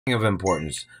of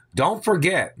importance. Don't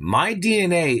forget, my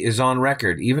DNA is on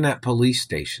record, even at police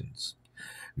stations.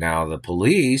 Now, the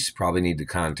police probably need to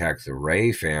contact the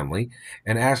Ray family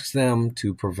and ask them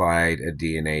to provide a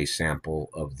DNA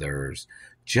sample of theirs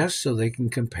just so they can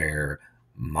compare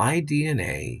my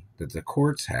DNA that the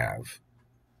courts have.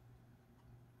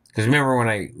 Because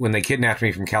remember when they kidnapped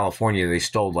me from California, they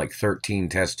stole like 13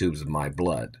 test tubes of my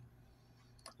blood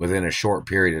within a short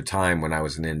period of time when I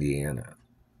was in Indiana.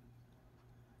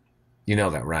 You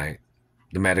know that, right?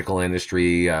 The medical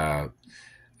industry,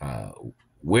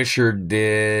 Wishard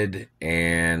did,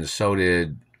 and so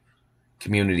did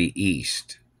Community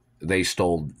East. They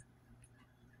stole.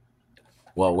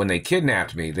 Well, when they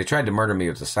kidnapped me, they tried to murder me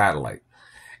with a satellite.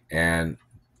 And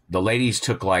the ladies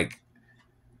took like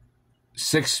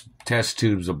 6 test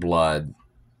tubes of blood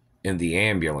in the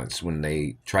ambulance when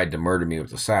they tried to murder me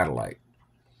with a satellite.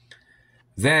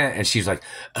 And she's like,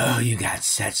 "Oh, you got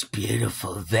such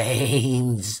beautiful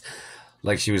veins."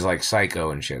 Like she was like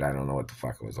psycho and shit. I don't know what the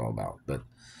fuck it was all about. But,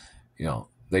 you know,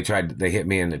 they hit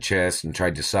me in the chest and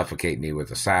tried to suffocate me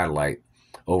with a satellite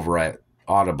over at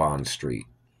Audubon Street.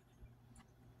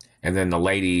 And then the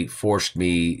lady forced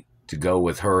me to go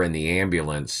with her in the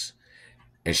ambulance,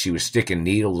 and she was sticking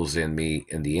needles in me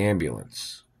in the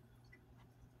ambulance.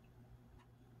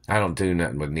 I don't do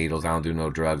nothing with needles. I don't do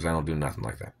no drugs. I don't do nothing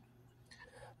like that.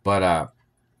 But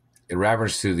in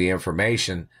reference to the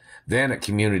information, then at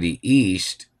Community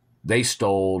East, they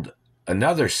stole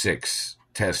another 6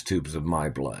 test tubes of my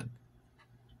blood.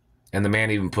 And the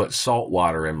man even put salt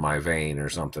water in my vein or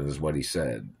something is what he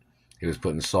said. He was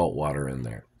putting salt water in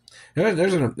there.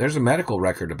 There's a medical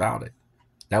record about it.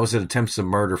 That was an attempt of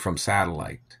murder from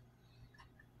satellite.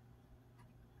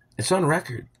 It's on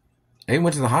record. They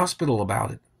went to the hospital about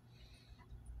it.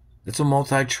 It's a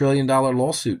multi-trillion-dollar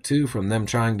lawsuit, too, from them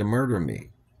trying to murder me.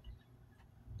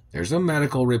 There's a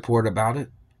medical report about it.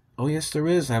 Oh, yes, there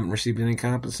is. I haven't received any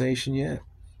compensation yet.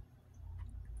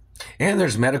 And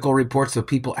there's medical reports of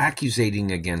people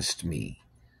accusating against me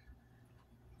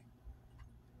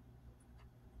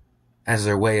as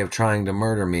their way of trying to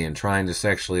murder me and trying to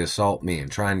sexually assault me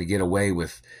and trying to get away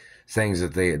with things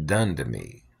that they had done to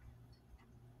me.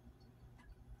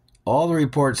 All the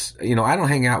reports, you know, I don't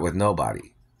hang out with nobody.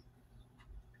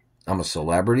 I'm a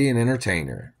celebrity and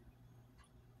entertainer.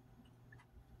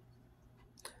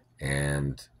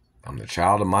 And I'm the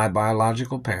child of my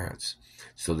biological parents.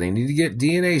 So they need to get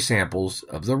DNA samples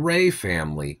of the Ray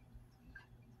family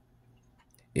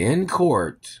in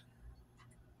court.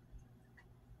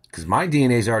 Because my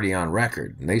DNA is already on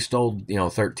record. And they stole,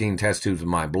 13 test tubes of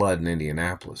my blood in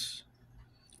Indianapolis.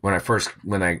 When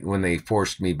they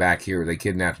forced me back here, they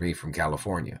kidnapped me from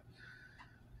California.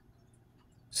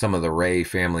 Some of the Ray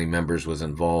family members was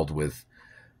involved with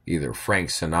either Frank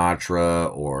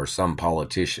Sinatra or some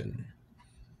politician.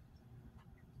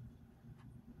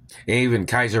 Even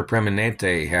Kaiser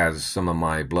Permanente has some of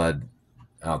my blood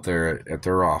out there at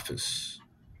their office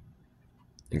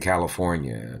in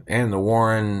California. And the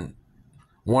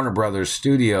Warner Brothers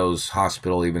Studios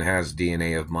Hospital even has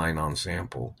DNA of mine on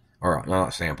sample. Or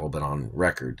not sample, but on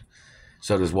record.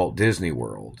 So does Walt Disney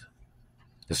World.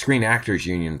 The Screen Actors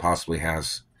Union possibly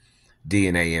has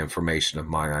DNA information of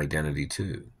my identity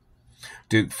too.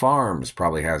 Duke Farms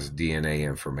probably has DNA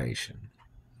information.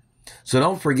 So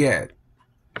don't forget,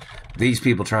 these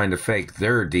people trying to fake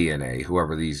their DNA,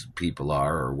 whoever these people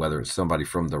are, or whether it's somebody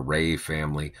from the Ray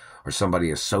family or somebody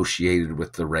associated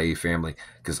with the Ray family,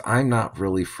 because I'm not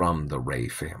really from the Ray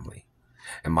family.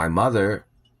 And my mother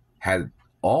had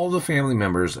all the family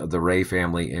members of the Ray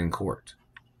family in court.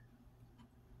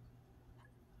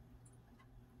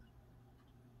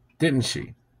 Didn't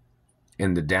she?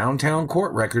 And the downtown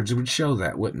court records would show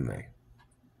that, wouldn't they?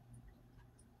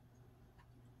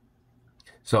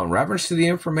 So in reference to the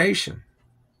information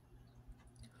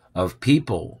of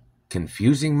people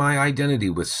confusing my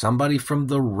identity with somebody from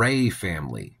the Ray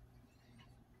family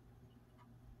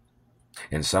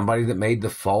and somebody that made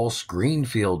the false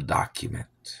Greenfield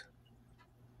document,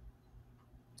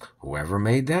 whoever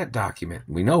made that document,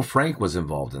 we know Frank was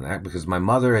involved in that because my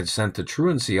mother had sent the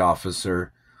truancy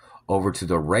officer over to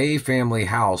the Ray family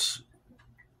house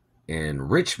in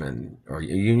Richmond or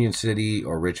Union City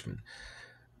or Richmond.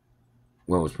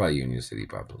 Well, it was probably Union City,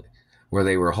 probably, where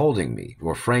they were holding me,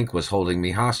 where Frank was holding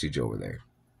me hostage over there.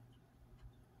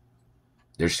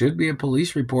 There should be a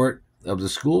police report of the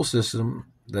school system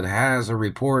that has a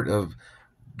report of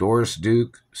Doris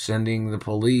Duke sending the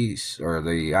police or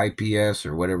the IPS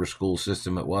or whatever school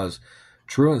system it was,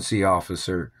 truancy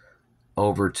officer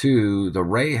over to the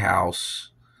Ray house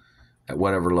at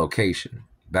whatever location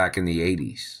back in the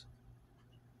 80s.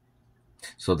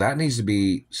 So that needs to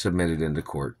be submitted into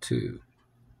court too.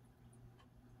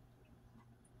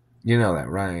 You know that,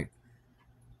 right?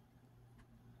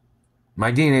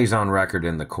 My DNA's on record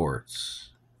in the courts.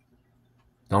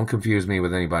 Don't confuse me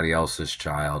with anybody else's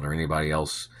child or anybody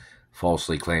else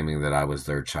falsely claiming that I was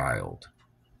their child.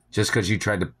 Just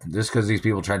because these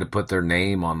people tried to put their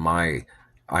name on my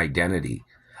identity,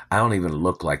 I don't even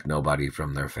look like nobody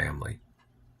from their family.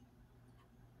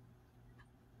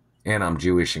 And I'm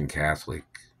Jewish and Catholic.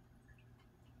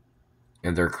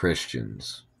 And they're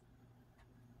Christians.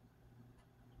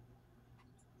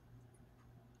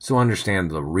 So understand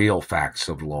the real facts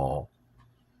of law.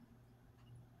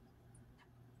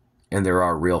 And there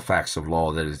are real facts of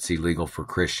law that it's illegal for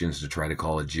Christians to try to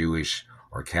call a Jewish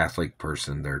or Catholic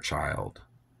person their child.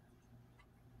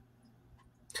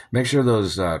 Make sure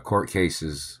those court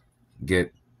cases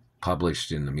get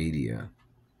published in the media.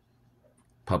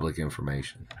 Public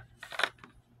information.